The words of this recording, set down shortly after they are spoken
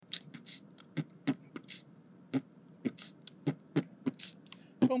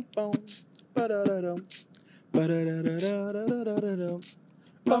Bum bones. Ba-da-da-dum. Ba-da-da-da-da-da-da-da-dum.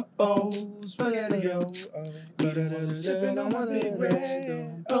 Bum bones. Spaghetti-O. Eating while I'm sipping on my Big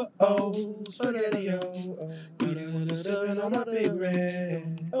Red. Oh, Spaghetti-O. Eating while I'm sipping on my Big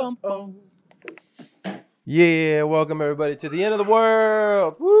Red. Bum bones. Yeah, welcome everybody to the end of the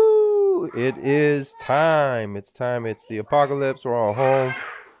world. Woo! It is time. It's time. It's the apocalypse. We're all home.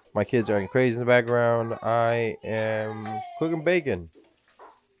 My kids are acting crazy in the background. I am cooking bacon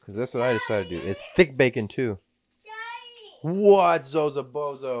because that's what I decided to do. It's thick bacon too. Daddy, What, Zoza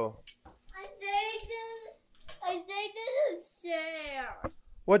Bozo? I didn't share.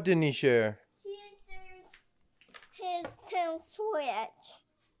 What didn't he share? He shares his Nintendo Switch.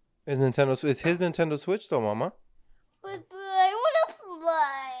 His Nintendo. It's his Nintendo Switch though, Mama. But I want to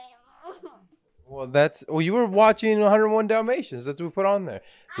play. Well, that's. Well, you were watching 101 Dalmatians. That's what we put on there.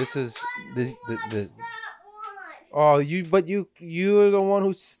 This is the. That one. Oh, you're the one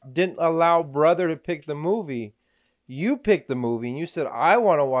who didn't allow brother to pick the movie. You picked the movie and you said, I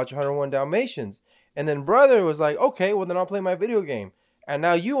want to watch 101 Dalmatians. And then brother was like, okay, well then I'll play my video game. And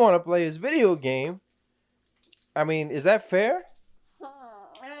now you want to play his video game. I mean, is that fair? No.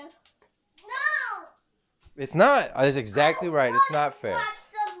 It's not. That's exactly right. It's not fair. Watch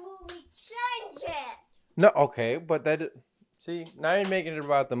the movie. Change it. No, okay, but that. See, now you're making it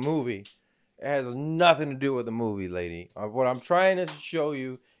about the movie. It has nothing to do with the movie, lady. What I'm trying to show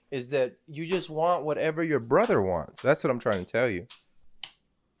you is that you just want whatever your brother wants. That's what I'm trying to tell you.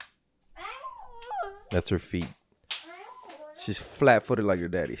 That's her feet. She's flat-footed like your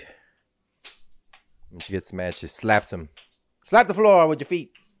daddy. When she gets mad, she slaps him. Slap the floor with your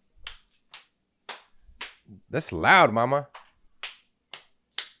feet. That's loud, Mama.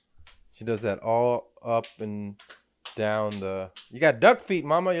 She does that all up and down the... You got duck feet,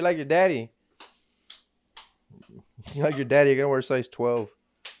 Mama. You're like your daddy. You're like your daddy. You're going to wear size 12.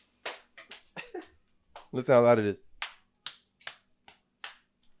 Listen how loud it is.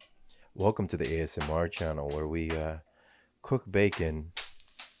 Welcome to the ASMR channel where we cook bacon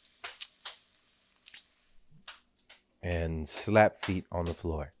and slap feet on the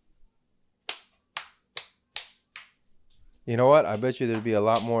floor. You know what? I bet you there'd be a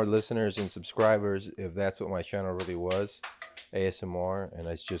lot more listeners and subscribers if that's what my channel really was, ASMR. And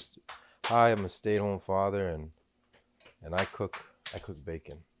it's just, hi, I'm a stay-at-home father and I cook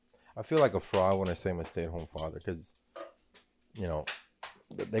bacon. I feel like a fraud when I say I'm a stay-at-home father because, you know,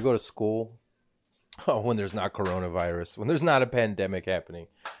 they go to school when there's not coronavirus, when there's not a pandemic happening.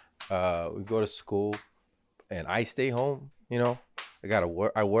 We go to school and I stay home, you know. I gotta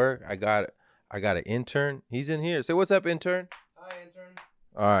work. I work. I got an intern. He's in here. Say what's up, intern. Hi, intern.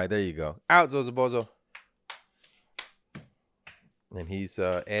 All right, there you go. Out, Zozobozo. And he's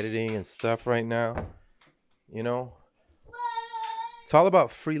editing and stuff right now. You know, it's all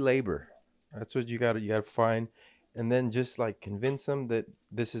about free labor. That's what you gotta find, and then just like convince them that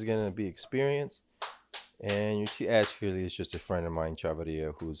this is gonna be experience. And your actually is just a friend of mine,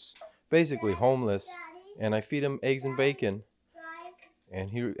 Chavaria, who's basically homeless, and I feed him eggs and bacon, and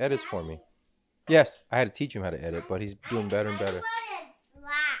he edits for me. Yes, I had to teach him how to edit, but he's doing better and better.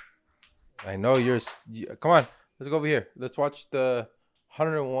 I know come on, let's go over here. Let's watch the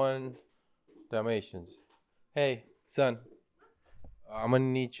 101 Dalmatians. Hey, son, I'm going to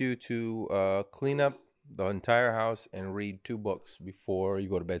need you to clean up the entire house and read 2 books before you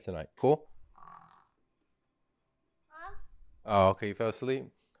go to bed tonight. Cool? Oh, okay, you fell asleep?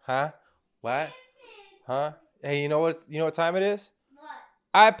 Huh? What? Huh? Hey, you know what time it is?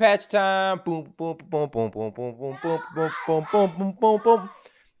 Eye patch time. Boom, boom, boom, boom, boom, boom, boom, boom, boom, boom, boom, boom, boom, boom.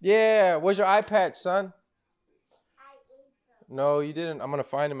 Yeah, where's your eye patch, son? No, you didn't. I'm going to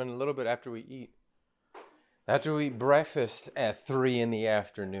find him in a little bit after we eat. After we eat breakfast at 3 in the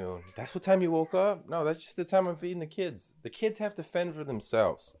afternoon. That's what time you woke up? No, that's just the time I'm feeding the kids. The kids have to fend for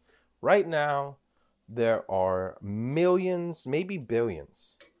themselves. Right now, there are millions, maybe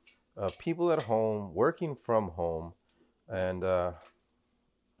billions, of people at home, working from home, and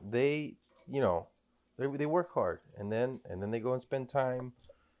they work hard, and then they go and spend time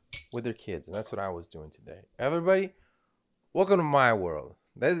with their kids, and that's what I was doing today. Everybody, welcome to my world.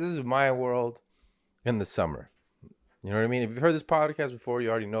 This is my world in the summer. You know what I mean? If you've heard this podcast before, you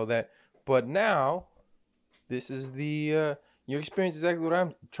already know that. But now, this is your experience exactly what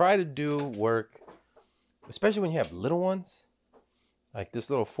I'm trying to do. Work, especially when you have little ones, like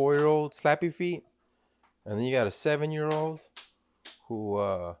this little 4-year-old slappy feet, and then you got a 7-year-old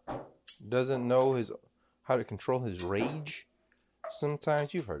who doesn't know how to control his rage.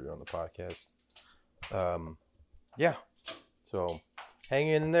 Sometimes you've heard it on the podcast. Yeah. So hang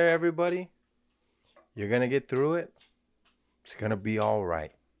in there, everybody. You're gonna get through it. It's gonna be all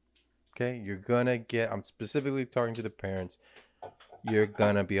right. Okay, you're gonna get. I'm specifically talking to the parents. You're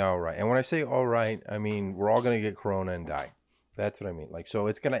gonna be all right. And when I say all right, I mean we're all gonna get corona and die. That's what I mean. Like, so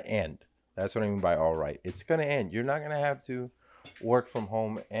it's gonna end. That's what I mean by all right. It's gonna end. You're not gonna have to work from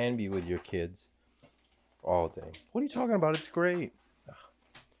home and be with your kids all day. What are you talking about? It's great. Ugh,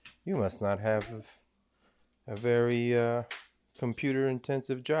 you must not have a very computer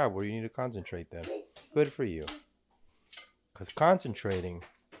intensive job where you need to concentrate then. Good for you. Because concentrating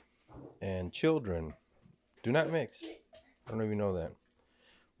and children do not mix. I don't even know that.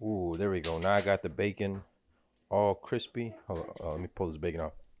 Ooh, there we go. Now I got the bacon all crispy. Hold on, let me pull this bacon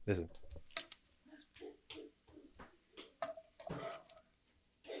off. Listen.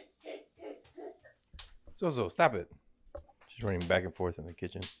 So, stop it. She's running back and forth in the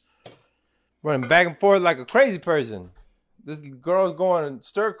kitchen. Running back and forth like a crazy person. This girl's going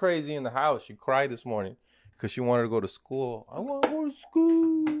stir crazy in the house. She cried this morning because she wanted to go to school. I want to go to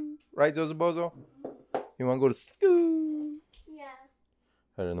school. Right, Zozobozo? You want to go to school? Yeah.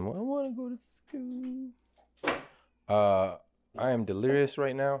 I want to go to school. I am delirious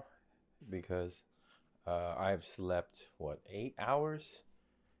right now because I've slept, 8 hours?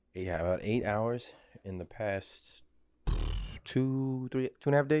 Yeah, about 8 hours in the past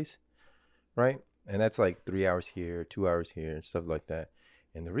 2.5 days, right? And that's like 3 hours here, 2 hours here, and stuff like that.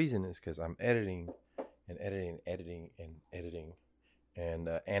 And the reason is because I'm editing and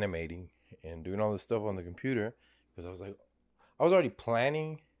animating and doing all this stuff on the computer. Because I was already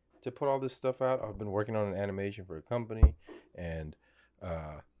planning to put all this stuff out. I've been working on an animation for a company, and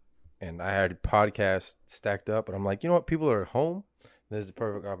I had a podcast stacked up. But I'm like, you know what? People are at home. There's a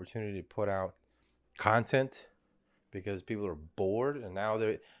perfect opportunity to put out content because people are bored, and now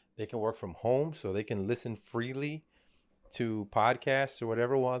they can work from home, so they can listen freely to podcasts or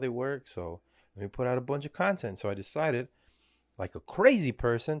whatever while they work. So let me put out a bunch of content. So I decided, like a crazy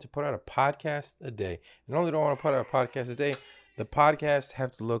person, to put out a podcast a day. And not only do I want to put out a podcast a day, the podcasts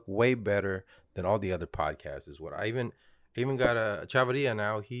have to look way better than all the other podcasts is what I even got a Chavaria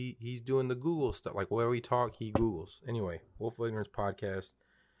now. He's doing the Google stuff. Like where we talk, he Googles. Anyway, Wolf of Ignorance podcast.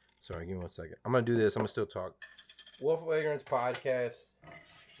 Sorry, give me 1 second. I'm going to do this. I'm going to still talk. Wolf of Ignorance podcast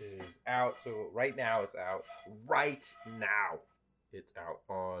is out. So right now it's out. Right now it's out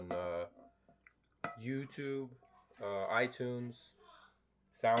on YouTube, iTunes,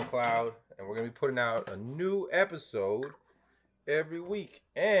 SoundCloud. And we're going to be putting out a new episode every week.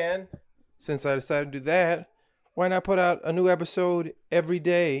 And since I decided to do that, why not put out a new episode every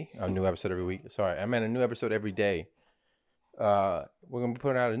day? A new episode every week. Sorry, I meant a new episode every day. We're going to be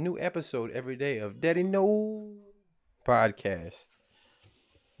putting out a new episode every day of Daddy No Podcast.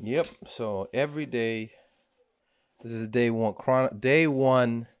 Yep. So every day, this is day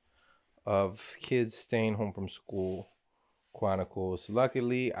one of kids staying home from school chronicles.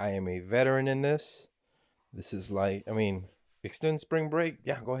 Luckily, I am a veteran in this. This is like, extend spring break.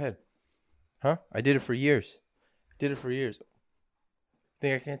 Yeah, go ahead. Huh? I did it for years. Think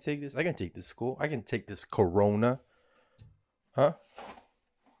I can't take this? I can take this school. I can take this corona. Huh?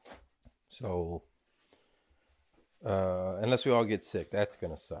 So, unless we all get sick, that's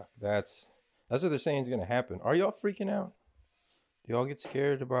gonna suck. That's what they're saying is gonna happen. Are y'all freaking out? Do y'all get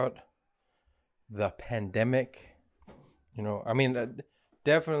scared about the pandemic?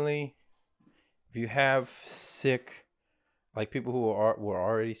 Definitely. If you have sick, like people who were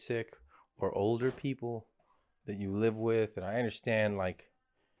already sick, or older people that you live with, and I understand like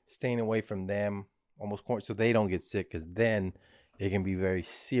staying away from them almost so they don't get sick, because then it can be very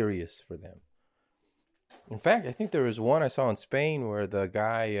serious for them. In fact, I think there was one I saw in Spain where the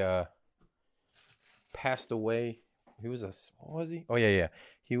guy passed away. He was what was he? Oh yeah.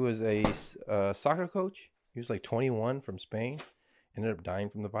 He was a soccer coach. He was like 21 from Spain. Ended up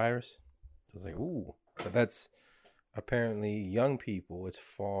dying from the virus. So I was like, ooh. But that's apparently young people. It's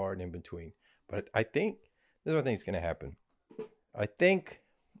far and in between. But I think this is what I think is going to happen. I think,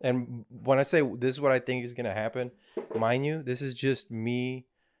 and when I say this is what I think is going to happen, mind you, this is just me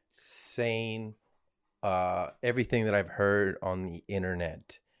saying everything that I've heard on the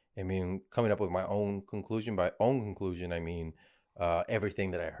internet. Coming up with my own conclusion. By own conclusion,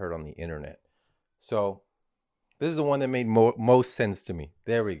 everything that I heard on the internet. So this is the one that made most sense to me.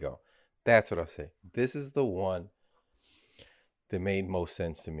 There we go. That's what I'll say. This is the one that made most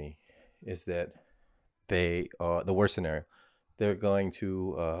sense to me. Is that the worst scenario. They're going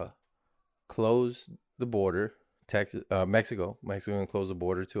to close the border. Mexico going to close the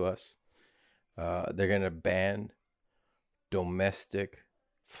border to us. They're going to ban domestic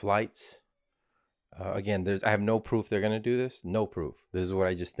flights. Again, I have no proof they're going to do this. No proof. This is what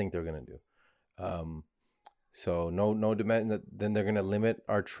I just think they're going to do. So no domestic. Then they're gonna limit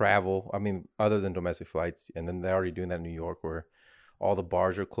our travel. I mean, other than domestic flights, and then they're already doing that in New York, where all the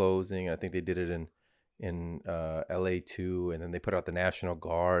bars are closing. I think they did it in LA too, and then they put out the National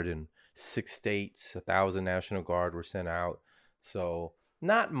Guard in 6 states. 1,000 National Guard were sent out. So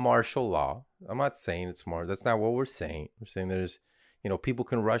not martial law. I'm not saying it's smart. That's not what we're saying. We're saying there's, people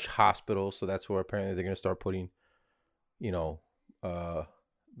can rush hospitals, so that's where apparently they're gonna start putting,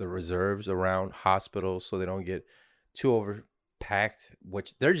 the reserves around hospitals so they don't get too overpacked,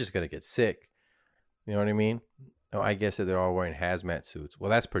 which they're just gonna get sick. You know what I mean? Oh, I guess that they're all wearing hazmat suits. Well,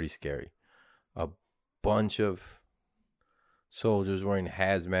 that's pretty scary. A bunch of soldiers wearing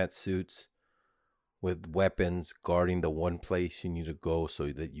hazmat suits with weapons guarding the one place you need to go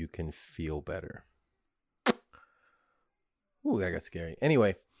so that you can feel better. Ooh, that got scary.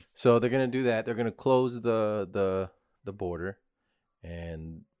 Anyway, so they're gonna do that. They're gonna close the border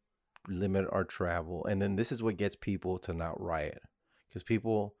and limit our travel. And then this is what gets people to not riot. Because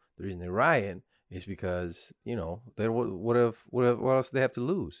the reason they riot is because, they what else do they have to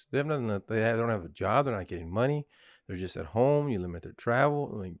lose? They have nothing. They don't have a job. They're not getting money. They're just at home. You limit their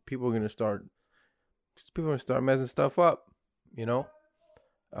travel. I mean, people are gonna start messing stuff up.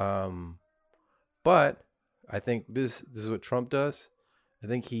 But I think this is what Trump does. I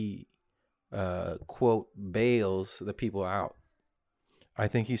think he quote bails the people out. I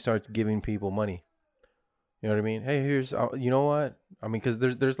think he starts giving people money. You know what I mean? Hey, here's, you know what? I mean, because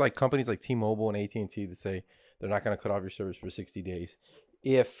there's like companies like T-Mobile and AT&T that say they're not going to cut off your service for 60 days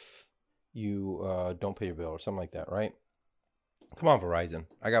if you don't pay your bill or something like that, right? Come on, Verizon.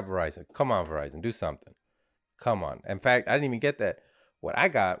 I got Verizon. Come on, Verizon. Do something. Come on. In fact, I didn't even get that. What I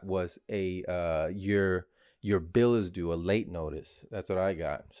got was your bill is due, a late notice. That's what I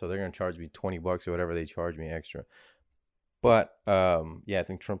got. So they're going to charge me $20 or whatever they charge me extra. But yeah, I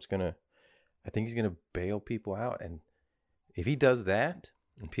think he's gonna bail people out, and if he does that,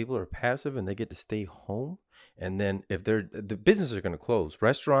 and people are passive and they get to stay home, and then if the businesses are gonna close,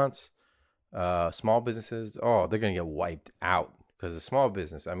 restaurants, small businesses, they're gonna get wiped out because the small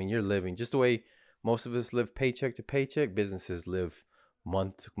business. I mean, you're living just the way most of us live, paycheck to paycheck. Businesses live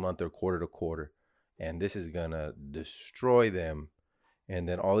month to month or quarter to quarter, and this is gonna destroy them. And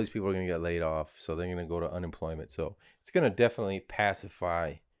then all these people are going to get laid off. So they're going to go to unemployment. So it's going to definitely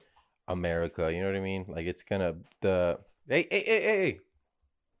pacify America. You know what I mean? Like it's going to, hey.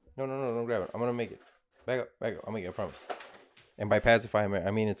 No, don't grab it. I'm going to make it. Back up. I'll make it, I promise. And by pacify America,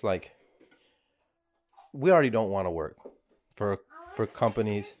 I mean, it's like, we already don't want to work for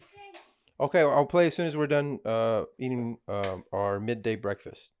companies. Okay, I'll play as soon as we're done eating our midday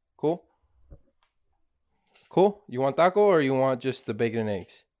breakfast. Cool? Cool? You want taco or you want just the bacon and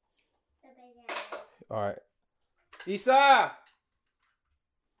eggs? The bacon. All right. Isa!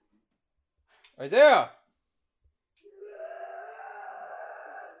 Isaiah!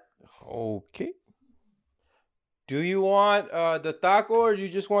 Okay. Do you want the taco or do you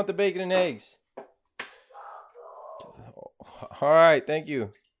just want the bacon and eggs? All right, thank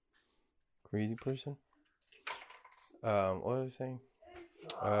you. Crazy person. What was I saying?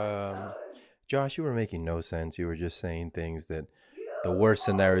 Josh, you were making no sense. You were just saying things that the worst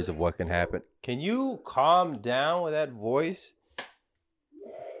scenarios of what can happen. Can you calm down with that voice?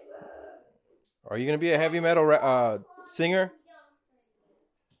 Are you going to be a heavy metal singer?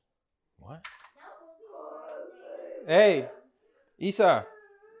 What? Hey, Isa.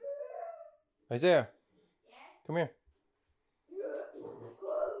 Isaiah. Come here.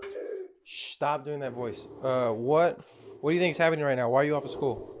 Shh, stop doing that voice. What do you think is happening right now? Why are you off of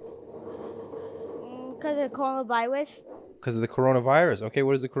school? Because of the coronavirus. Because of the coronavirus. Okay,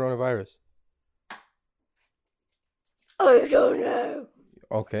 what is the coronavirus? I don't know.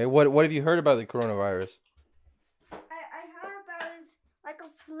 Okay, what have you heard about the coronavirus? I heard about it like a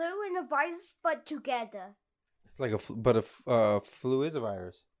flu and a virus, but together. It's like a flu is a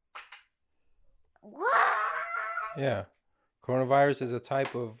virus. What? Yeah, coronavirus is a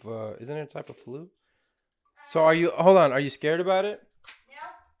type of isn't it a type of flu? So are you scared about it?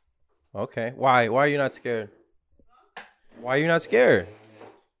 No. Okay, why are you not scared? Why are you not scared?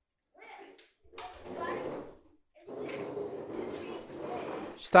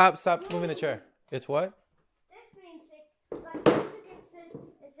 Stop moving the chair. It's what? This means like once you get sick,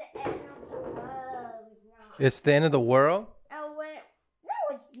 it's the end of the world. No. It's the end of the world? Oh, wait.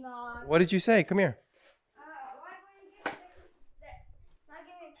 No, it's not. What did you say? Come here. Why when you get sick, like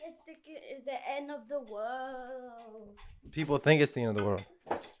when you get sick, it's the end of the world. People think it's the end of the world.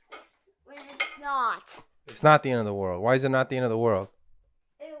 When it's not. It's not the end of the world. Why is it not the end of the world?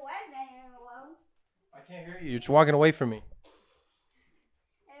 It was the end of the world. I can't hear you. You're just walking away from me.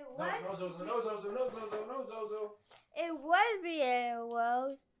 It was. No Zozo. It would be in a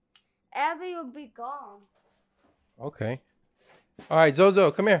world. Abby would be gone. Okay. All right,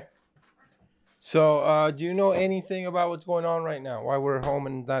 Zozo, come here. So, do you know anything about what's going on right now? Why we're home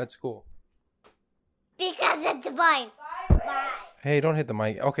and not at school? Because it's mine. Bye. Hey, don't hit the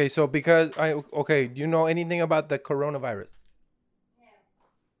mic. Okay, so do you know anything about the coronavirus?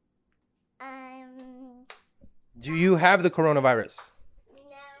 Do you have the coronavirus? No.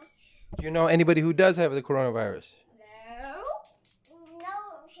 Do you know anybody who does have the coronavirus? No.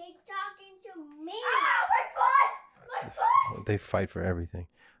 No, he's talking to me. Oh, my foot! They fight for everything.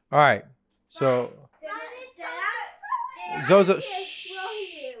 All right. So, Did Zozo, I shh.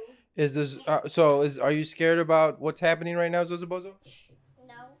 you? Is this are you scared about what's happening right now, Zozo Bozo?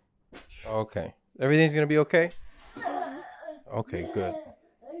 No. Okay. Everything's going to be okay? Okay, good.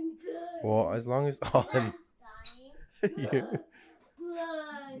 Well, as long as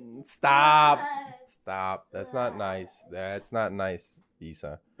Stop. That's not nice. That's not nice,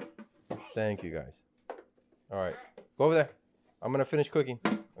 Isa. Thank you guys. All right. Go over there. I'm going to finish cooking.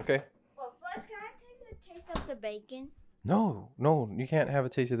 Okay? Well, first, can I take a taste of the bacon? No, you can't have a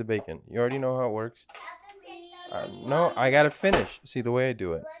taste of the bacon. You already know how it works. No, I got to finish. See, the way I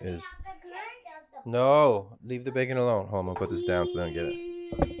do it is... No, leave the bacon alone. Hold on, I'm going to put this down so they don't get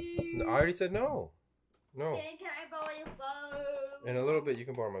it. No, I already said no. No. Can I borrow your phone? In a little bit, you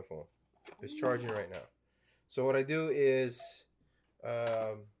can borrow my phone. It's charging right now. So what I do is,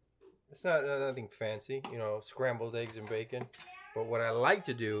 it's not nothing fancy, scrambled eggs and bacon. But what I like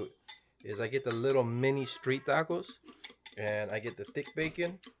to do is I get the little mini street tacos, and I get the thick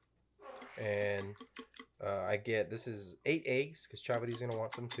bacon, and this is 8 eggs, because Chaviti's going to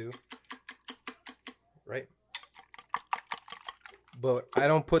want some too. Right? But I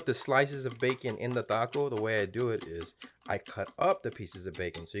don't put the slices of bacon in the taco. The way I do it is I cut up the pieces of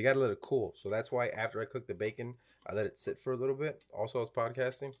bacon. So you got to let it cool. So that's why after I cook the bacon, I let it sit for a little bit. Also, I was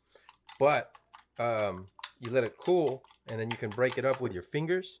podcasting. But you let it cool, and then you can break it up with your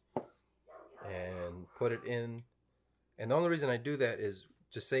fingers and put it in. And the only reason I do that is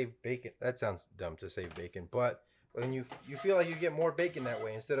to save bacon. That sounds dumb, to save bacon. But when you feel like you get more bacon that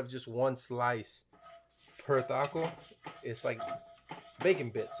way, instead of just one slice per taco, it's like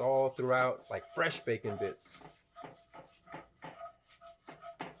bacon bits all throughout, like fresh bacon bits.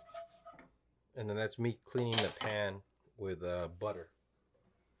 And then that's me cleaning the pan with butter.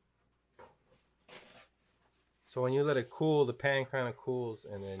 So when you let it cool, the pan kind of cools,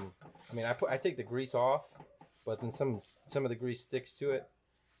 and then I take the grease off, but then some of the grease sticks to it,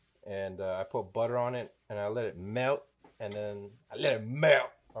 and I put butter on it, and I let it melt, and then I let it melt.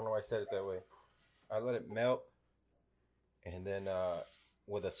 I don't know why I said it that way. I let it melt, and then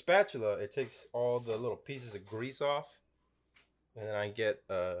with a spatula, it takes all the little pieces of grease off, and then I get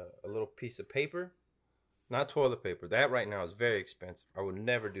a little piece of paper, not toilet paper. That right now is very expensive. I would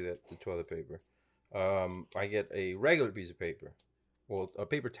never do that to toilet paper. I get a regular piece of paper, well, a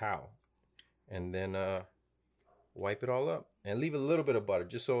paper towel, and then wipe it all up, and leave a little bit of butter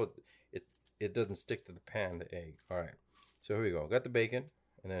just so it doesn't stick to the pan, the egg. All right, so here we go. Got the bacon,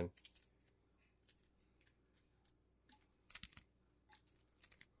 and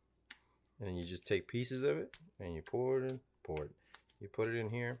then you just take pieces of it and you pour it. You put it in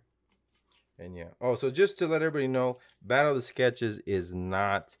here, and yeah. Oh, so just to let everybody know, Battle of the Sketches is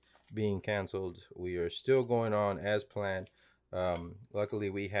not being canceled. We are still going on as planned. Luckily,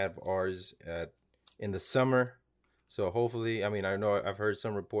 we have ours in the summer, so hopefully, I know I've heard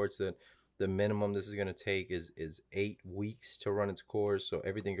some reports that the minimum this is going to take is 8 weeks to run its course, so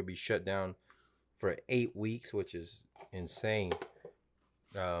everything could be shut down for 8 weeks, which is insane.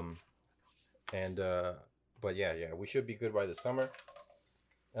 But yeah, we should be good by the summer,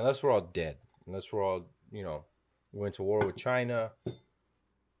 unless we're all dead, unless we're all, went to war with China.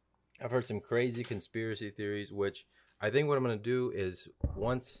 I've heard some crazy conspiracy theories, which I think what I'm going to do is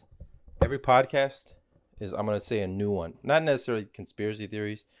once every podcast is, I'm going to say a new one, not necessarily conspiracy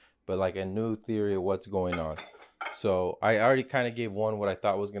theories, but like a new theory of what's going on. So I already kind of gave one what I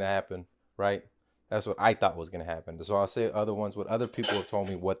thought was going to happen, right? That's what I thought was going to happen. So I'll say other ones, what other people have told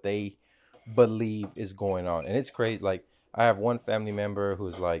me, what they believe is going on. And it's crazy. Like, I have one family member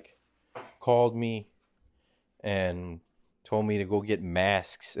who's like called me and told me to go get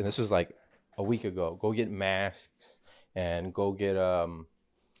masks, and this was like a week ago. Go get masks and go get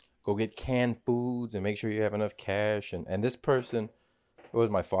canned foods and make sure you have enough cash. And this person, it was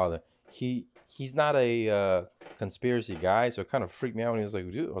my father. He's not a conspiracy guy, so it kind of freaked me out when he was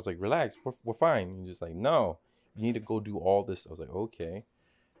like, dude, I was like, relax, we're fine. And he's just like, no, you need to go do all this. I was like, okay.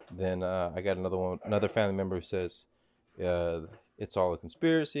 Then I got another family member who says it's all a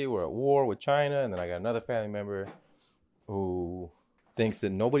conspiracy. We're at war with China. And then I got another family member who thinks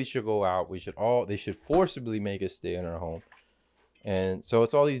that nobody should go out. They should forcibly make us stay in our home. And so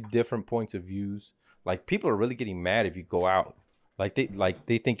it's all these different points of views. Like, people are really getting mad if you go out. Like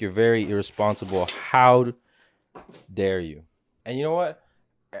they think you're very irresponsible. How dare you? And you know what?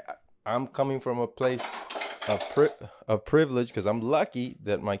 I'm coming from a place of privilege because I'm lucky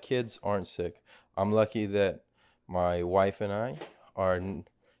that my kids aren't sick. I'm lucky that my wife and I are,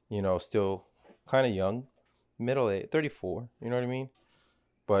 still kind of young, middle age, 34. You know what I mean?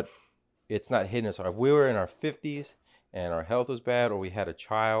 But it's not hitting us. If we were in our 50s and our health was bad, or we had a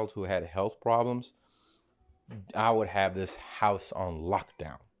child who had health problems, I would have this house on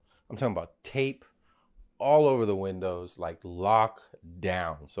lockdown. I'm talking about tape all over the windows, like lock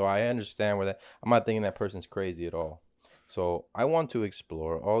down. So I understand where I'm not thinking that person's crazy at all. So I want to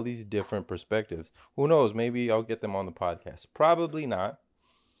explore all these different perspectives. Who knows? Maybe I'll get them on the podcast. Probably not.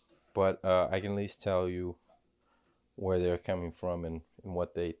 But I can at least tell you where they're coming from and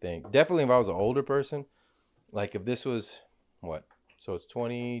what they think. Definitely if I was an older person, like if this was what? So it's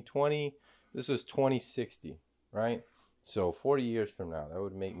 2020. This was 2060, right? So 40 years from now, that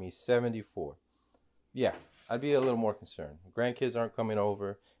would make me 74. Yeah, I'd be a little more concerned. Grandkids aren't coming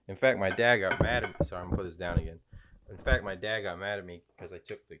over. In fact, my dad got mad at me. Sorry, I'm going to put this down again. In fact, my dad got mad at me because I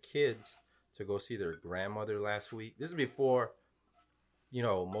took the kids to go see their grandmother last week. This is before,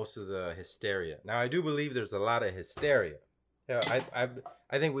 most of the hysteria. Now, I do believe there's a lot of hysteria. Yeah,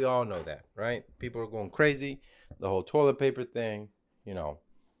 I think we all know that, right? People are going crazy. The whole toilet paper thing,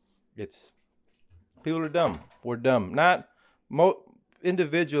 it's... People are dumb. We're dumb. Not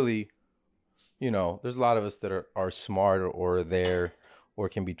individually, there's a lot of us that are smart or there or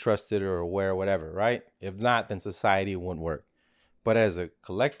can be trusted or aware, whatever, right? If not, then society wouldn't work. But as a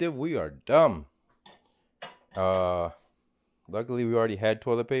collective, we are dumb. Luckily, we already had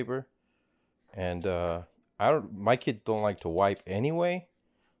toilet paper. And my kids don't like to wipe anyway.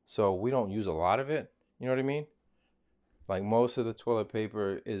 So we don't use a lot of it. You know what I mean? Like most of the toilet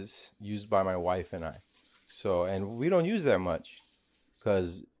paper is used by my wife and I. So, and we don't use that much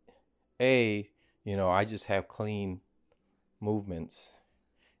because I just have clean movements.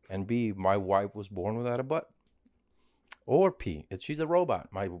 And B, my wife was born without a butt or pee. She's a robot.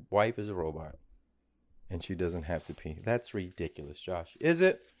 My wife is a robot and she doesn't have to pee. That's ridiculous, Josh. Is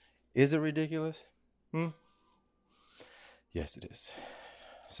it? Is it ridiculous? Yes, it is.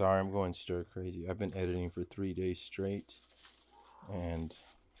 Sorry, I'm going stir crazy. I've been editing for 3 days straight, and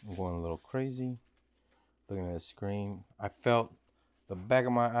I'm going a little crazy. Looking at the screen, I felt the back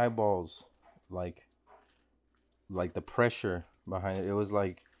of my eyeballs, like the pressure behind it. It was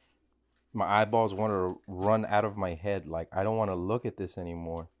like my eyeballs wanted to run out of my head. Like I don't want to look at this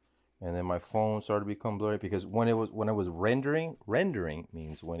anymore. And then my phone started to become blurry because when it was rendering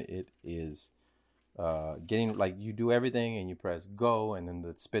means when it is. Getting like you do everything and you press go and then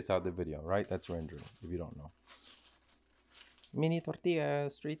it spits out the video, right? That's rendering if you don't know. Mini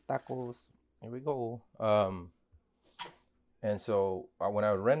tortillas, street tacos. Here we go. And so when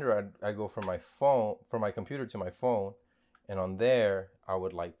I would render, I'd go from my computer to my phone, and on there I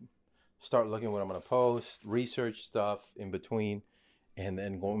would like start looking what I'm gonna post, research stuff in between, and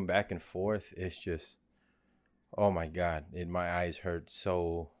then going back and forth. It's just, oh my God, my eyes hurt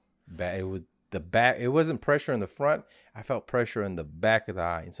so bad. It wasn't pressure in the front. I felt pressure in the back of the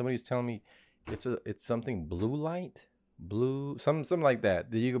eye. And somebody was telling me it's something something like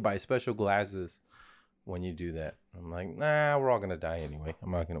that you could buy special glasses when you do that. I'm like, nah, we're all gonna die anyway.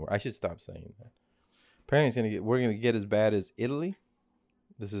 I'm not gonna work. I should stop saying that. Apparently we're gonna get as bad as Italy.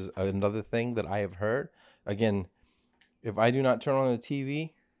 This is another thing that I have heard. Again, if I do not turn on the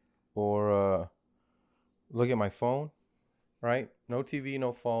TV or look at my phone, right? No TV,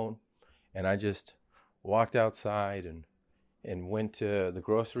 no phone. And I just walked outside and went to the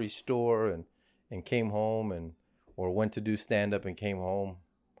grocery store and came home or went to do stand up and came home.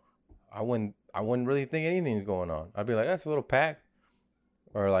 I wouldn't really think anything's going on. I'd be like, that's a little pack.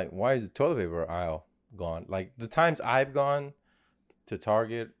 Or like, why is the toilet paper aisle gone? Like the times I've gone to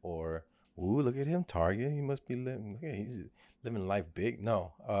Target or, ooh, look at him, Target. He must be he's living life big.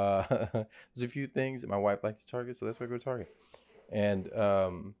 No, there's a few things that my wife likes to Target, so that's why I go to Target.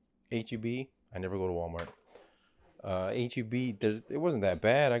 And H-E-B, I never go to Walmart. H-E-B, it wasn't that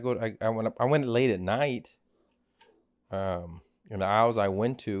bad. I went late at night. In the aisles I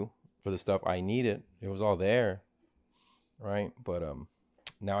went to for the stuff I needed, it was all there, right? But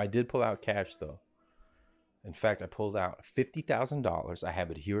now I did pull out cash though. In fact, I pulled out $50,000. I have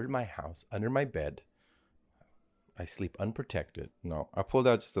it here in my house under my bed. I sleep unprotected. No, I pulled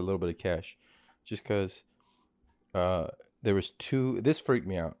out just a little bit of cash, just because there was two. This freaked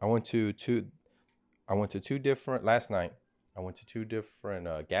me out. I went to two different last night. I went to two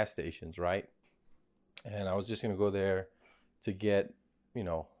different gas stations, right? And I was just gonna go there to get,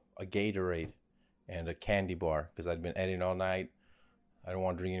 a Gatorade and a candy bar because I'd been editing all night. I didn't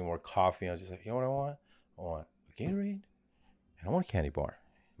want to drink any more coffee. I was just like, you know what I want? I want a Gatorade and I want a candy bar.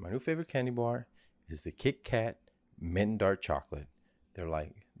 My new favorite candy bar is the Kit Kat mint and dark chocolate. They're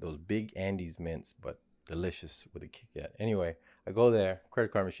like those big Andes mints, but delicious with a Kit Kat. Anyway, I go there,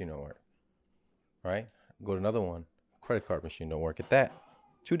 credit card machine don't work. Right? Go to another one, credit card machine don't work. At that,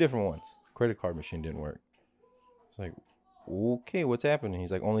 two different ones, credit card machine didn't work. It's like, okay, what's happening?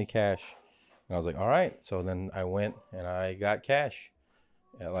 He's like, only cash. And I was like, all right. So then I went and I got cash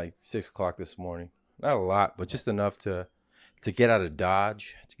at like 6 o'clock this morning. Not a lot, but just enough to get out of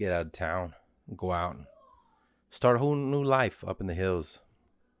Dodge, to get out of town, and go out and start a whole new life up in the hills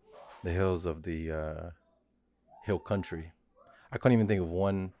of the hill country. I couldn't even think of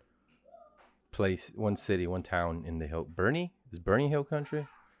one place, one city, one town in the hill. Bernie? Is Bernie hill country?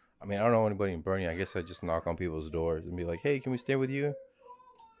 I mean, I don't know anybody in Bernie. I guess I just knock on people's doors and be like, hey, can we stay with you?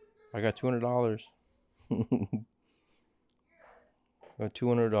 I got $200. Got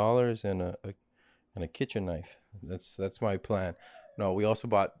 $200 and a kitchen knife. That's my plan. No, we also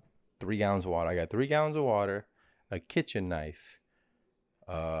bought 3 gallons of water. I got 3 gallons of water, a kitchen knife,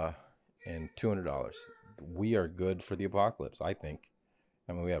 and $200. We are good for the apocalypse, I think.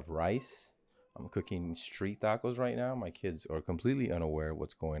 I mean, we have rice. I'm cooking street tacos right now. My kids are completely unaware of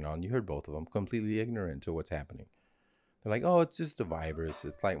what's going on. You heard both of them, completely ignorant to what's happening. They're like, oh, it's just a virus.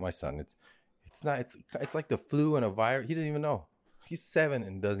 It's like my son. It's not. It's like the flu and a virus. He doesn't even know. He's 7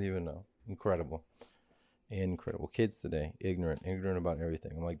 and doesn't even know. Incredible kids today. Ignorant about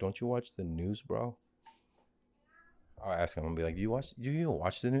everything. I'm like, don't you watch the news, bro? I'll ask him. I'll be like, do you even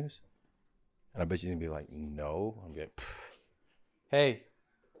watch the news? And I bet he's gonna be like, no. I'll be like, pfft. Hey,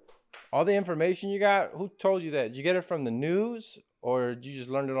 all the information you got, who told you that? Did you get it from the news or did you just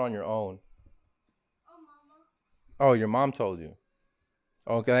learn it on your own? Oh, your mom told you.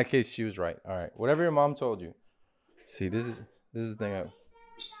 Oh, in that case, she was right. All right. Whatever your mom told you. See, this is the thing.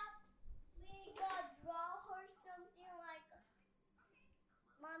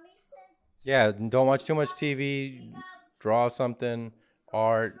 Yeah, don't watch too much TV. Draw something,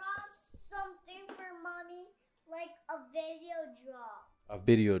 art. Draw something for mommy, like a video draw. A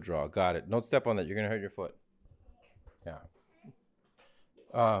video draw. Got it. Don't step on that. You're gonna hurt your foot. Yeah.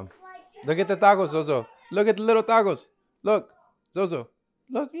 Look at the tacos, Zozo. Look at the little tacos. Look, Zozo.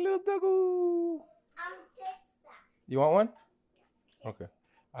 Look, little taco. You want one? Okay.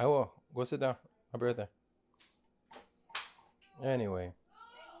 I will. Go sit down. I'll be right there. Anyway.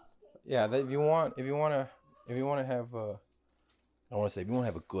 Yeah, that if you want to have if you want to have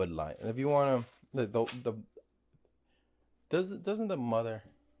a good life, and if you want to doesn't the mother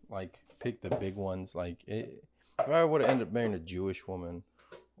like pick the big ones? Like if I would have ended up marrying a Jewish woman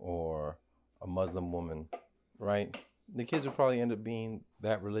or a Muslim woman, right? The kids would probably end up being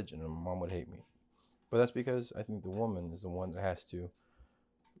that religion, and my mom would hate me. But that's because I think the woman is the one that has to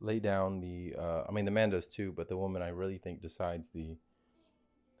lay down the. I mean, the man does too, but the woman I really think decides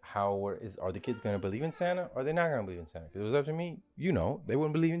are the kids going to believe in Santa or are they not going to believe in Santa? Because it was up to me, they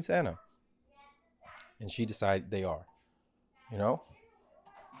wouldn't believe in Santa. And she decided they are,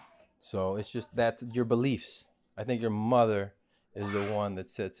 So it's just that's your beliefs. I think your mother is the one that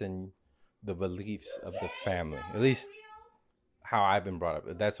sets in the beliefs of the family. At least how I've been brought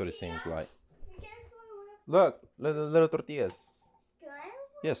up. That's what it seems like. Look, little tortillas.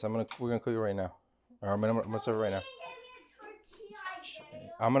 Yes, we're gonna cook it right now. Or I'm gonna serve it right now.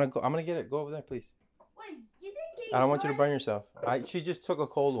 I'm gonna get it. Go over there, please. I don't want you to burn yourself. She just took a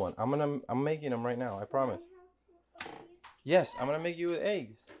cold one. I'm making them right now. I promise. Yes, I'm gonna make you with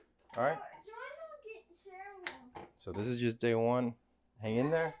eggs. All right. So this is just day 1. Hang in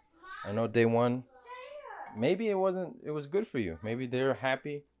there. I know day 1. Maybe it was good for you. Maybe they're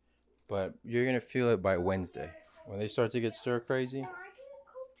happy, but you're gonna feel it by Wednesday. When they start to get stir crazy,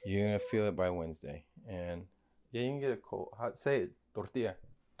 you're gonna feel it by Wednesday. And yeah, you can get a cold. Say it. Tortilla.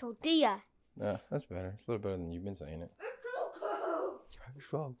 Tortilla. Yeah, that's better. It's a little better than you've been saying it.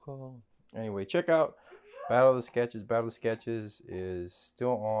 Anyway, check out Battle of the Sketches. Battle of the Sketches is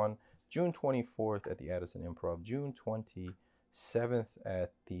still on June 24th at the Addison Improv, June 27th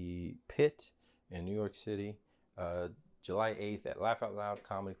at the Pit in New York City, July 8th at Laugh Out Loud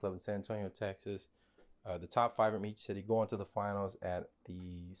Comedy Club in San Antonio, Texas. The top 5 from each city go on to the finals at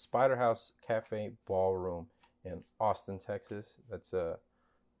the Spider House Cafe Ballroom in Austin, Texas. That's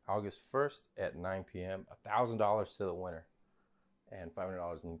August 1st at 9 p.m. $1,000 to the winner. and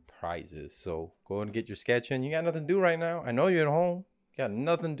 $500 in prizes. So go and get your sketch in. You got nothing to do right now. I know you're at home. You got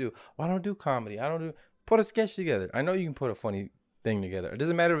nothing to do. Well, I don't do comedy. Put a sketch together. I know you can put a funny thing together. It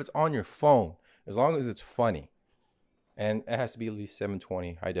doesn't matter if it's on your phone, as long as it's funny. And it has to be at least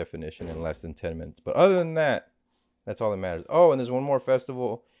 720 high definition in less than 10 minutes. But other than that, that's all that matters. Oh, and there's one more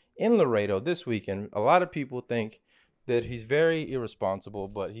festival in Laredo this weekend. A lot of people think that he's very irresponsible,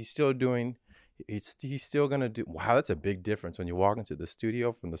 but he's still going to do. Wow, that's a big difference when you walk into the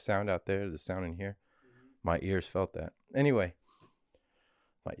studio from the sound out there to the sound in here. My ears felt that. Anyway,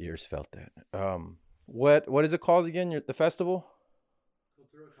 my ears felt that. What is it called again? The festival?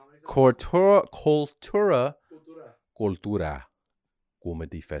 Cultura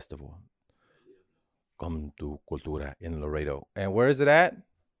Comedy Festival. Come to Cultura in Laredo. And where is it at?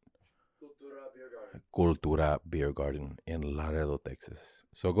 Cultura Beer Garden in Laredo, Texas.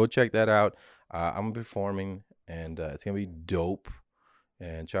 So go check that out. I'm performing, and it's going to be dope.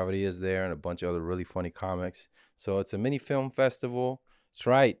 And Chavarria is there and a bunch of other really funny comics. So it's a mini film festival. That's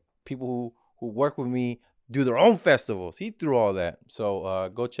right. People who work with me do their own festivals. He threw all that. So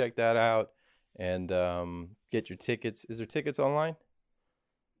go check that out and get your tickets. Is there tickets online?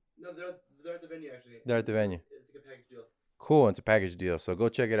 No, they're at the venue, actually. They're at the venue. It's like a package deal. Cool. It's a package deal. So go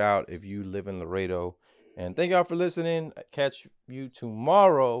check it out if you live in Laredo. And thank y'all for listening. Catch you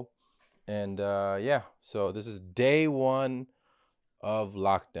tomorrow. And yeah, so this is day 1 of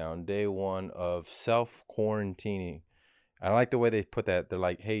lockdown, day 1 of self-quarantining. I like the way they put that. They're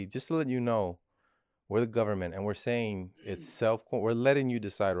like, hey, just to let you know, we're the government, and we're saying it's we're letting you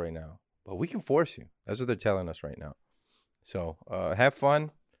decide right now, but we can force you. That's what they're telling us right now. So have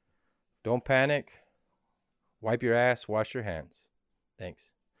fun. Don't panic. Wipe your ass. Wash your hands.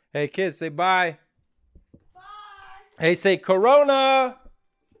 Thanks. Hey, kids, say bye. Bye. Hey, say Corona.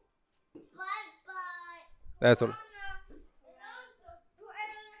 Bye. That's what.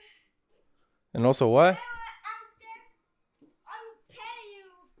 And also what?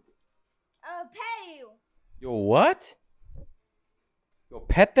 I'll pay you. Yo, what? Yo,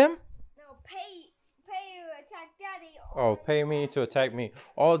 pet them? No, pay you attack daddy. Oh, pay me to attack me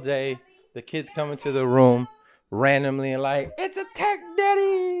all day. The kids come into the room randomly and like, it's attack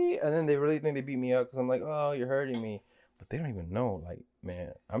daddy. And then they really think they beat me up because I'm like, oh, you're hurting me. But they don't even know. Like,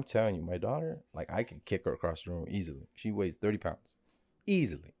 man, I'm telling you, my daughter, like, I could kick her across the room easily. She weighs 30 pounds.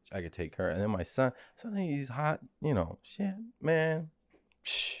 Easily. I could take her. And then my son, he's hot. You know, shit, man.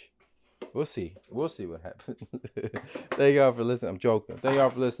 Shh. We'll see. We'll see what happens. Thank y'all for listening. I'm joking. Thank y'all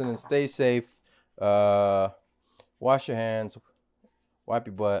for listening. Stay safe. Wash your hands. Wipe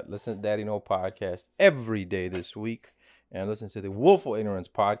your butt. Listen to Daddy No podcast every day this week. And listen to the Willful Ignorance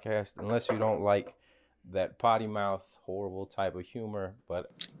podcast. Unless you don't like that potty mouth, horrible type of humor.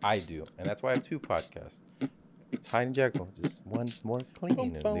 But I do. And that's why I have 2 podcasts. It's Hyde and Jekyll. Just one's more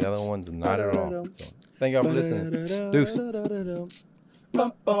clean and the other one's not at all. So thank y'all for listening. Deuce.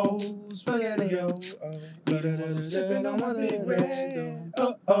 Spaghetti-O. Sipping on my big red.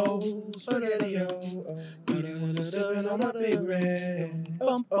 Spaghetti-O. Sipping on my big red.